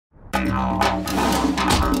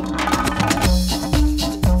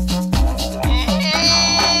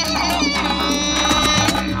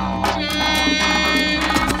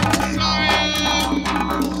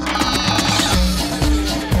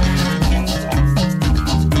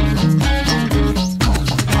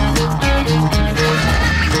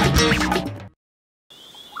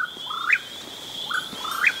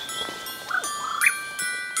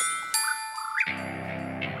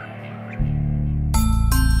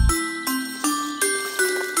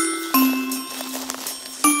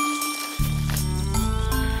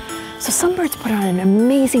So some birds put on an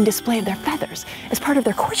amazing display of their feathers as part of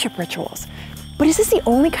their courtship rituals. But is this the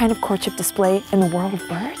only kind of courtship display in the world of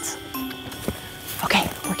birds? Okay,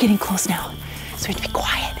 we're getting close now, so we have to be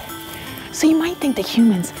quiet. So you might think that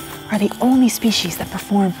humans are the only species that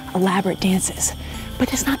perform elaborate dances, but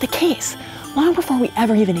that's not the case. Long before we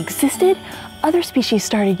ever even existed, other species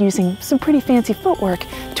started using some pretty fancy footwork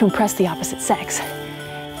to impress the opposite sex.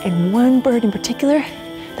 And one bird in particular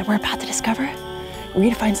that we're about to discover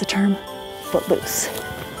redefines the term footloose.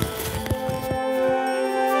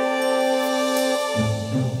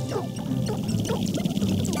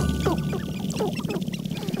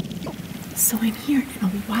 So I'm here in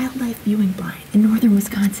a wildlife viewing blind in northern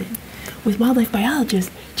Wisconsin with wildlife biologist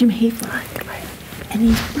Jim Hayfly. And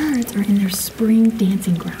these birds are in their spring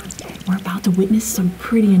dancing grounds. We're about to witness some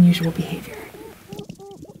pretty unusual behavior.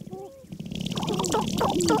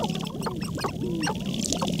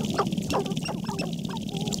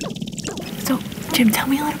 So, Jim, tell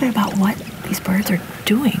me a little bit about what these birds are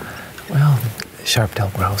doing. Well,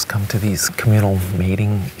 sharp-tailed grouse come to these communal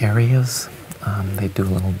mating areas. They do a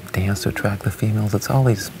little dance to attract the females. It's all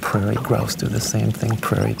these prairie grouse do the same thing,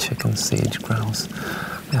 prairie chicken, sage grouse.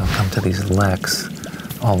 They'll come to these leks.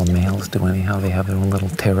 All the males do anyhow. They have their own little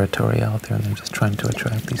territory out there, and they're just trying to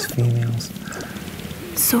attract these females.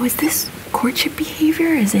 So is this courtship behavior?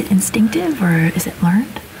 Is it instinctive or is it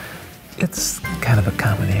learned? It's kind of a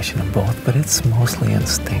combination of both, but it's mostly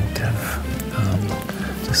instinctive.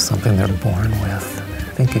 Just something they're born with.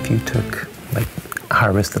 I think if you took,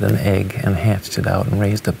 harvested an egg and hatched it out and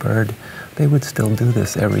raised a bird, they would still do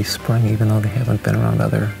this every spring, even though they haven't been around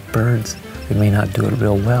other birds. They may not do it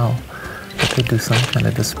real well, but they do some kind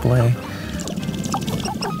of display.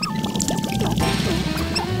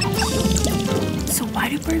 So why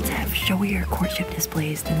do birds have showier courtship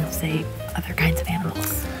displays than, say, other kinds of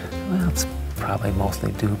animals? Well, it's probably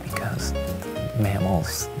mostly due because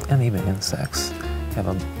mammals and even insects have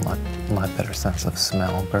a lot better sense of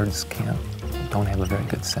smell. Birds don't have a very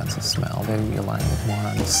good sense of smell. They rely more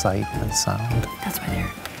on sight and sound. That's why they're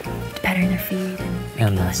patting their feet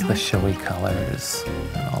and that's the showy colors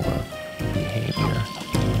and all the behavior.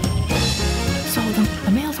 So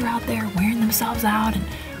the males are out there wearing themselves out, and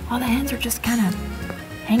all the hens are just kind of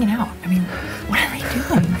hanging out. I mean, what are they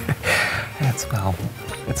doing?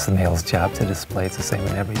 It's the male's job to display. It's the same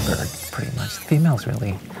in every bird, pretty much. The females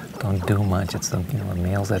really don't do much. It's the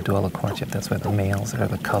males that do all the courtship. That's why the males are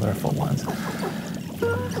the colorful ones.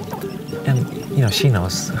 And she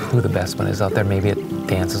knows who the best one is out there. Maybe it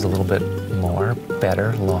dances a little bit more,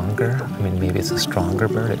 better, longer. I mean, maybe it's a stronger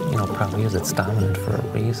bird. It probably is. It's dominant for a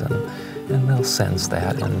reason, and they'll sense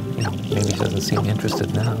that. And maybe she doesn't seem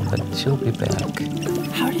interested now, but she'll be back.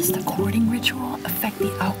 How does the courting ritual affect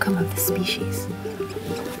the outcome of the species?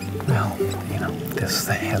 Well, this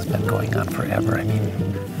has been going on forever. I mean,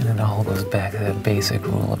 and it all goes back to that basic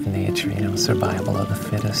rule of nature, survival of the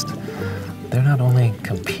fittest. They're not only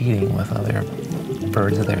competing with other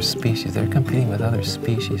birds of their species, they're competing with other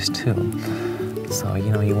species too. So,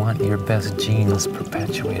 you want your best genes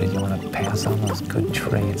perpetuated. You want to pass on those good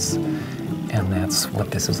traits, and that's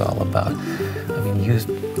what this is all about. I mean,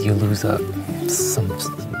 you lose some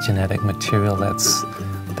genetic material that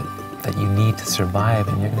you need to survive,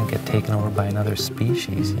 and you're going to get taken over by another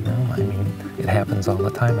species, I mean, it happens all the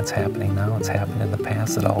time. It's happening now. It's happened in the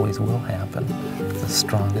past. It always will happen. The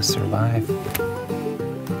strongest survive.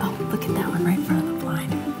 Oh, look at that one right in front of the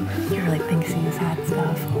blind. He really thinks he's hot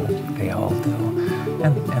stuff. Oh, they all do.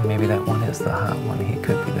 And maybe that one is the hot one. He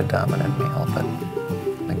could be the dominant male, but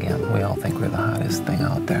again, we all think we're the hottest thing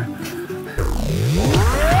out there.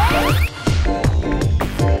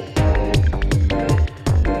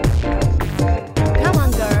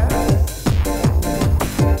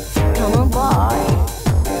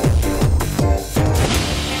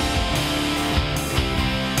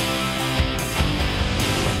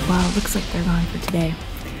 Well, looks like they're gone for today.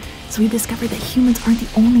 So we discovered that humans aren't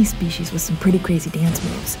the only species with some pretty crazy dance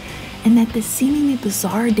moves, and that this seemingly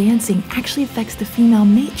bizarre dancing actually affects the female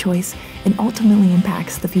mate choice and ultimately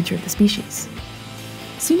impacts the future of the species.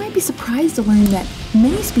 So you might be surprised to learn that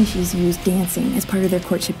many species use dancing as part of their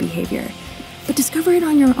courtship behavior. But discover it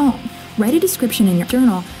on your own. Write a description in your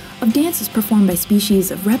journal of dances performed by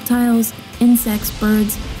species of reptiles, insects,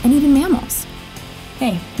 birds, and even mammals.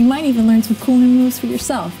 Hey, you might even learn some cool new moves for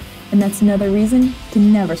yourself, and that's another reason to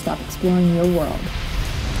never stop exploring your world.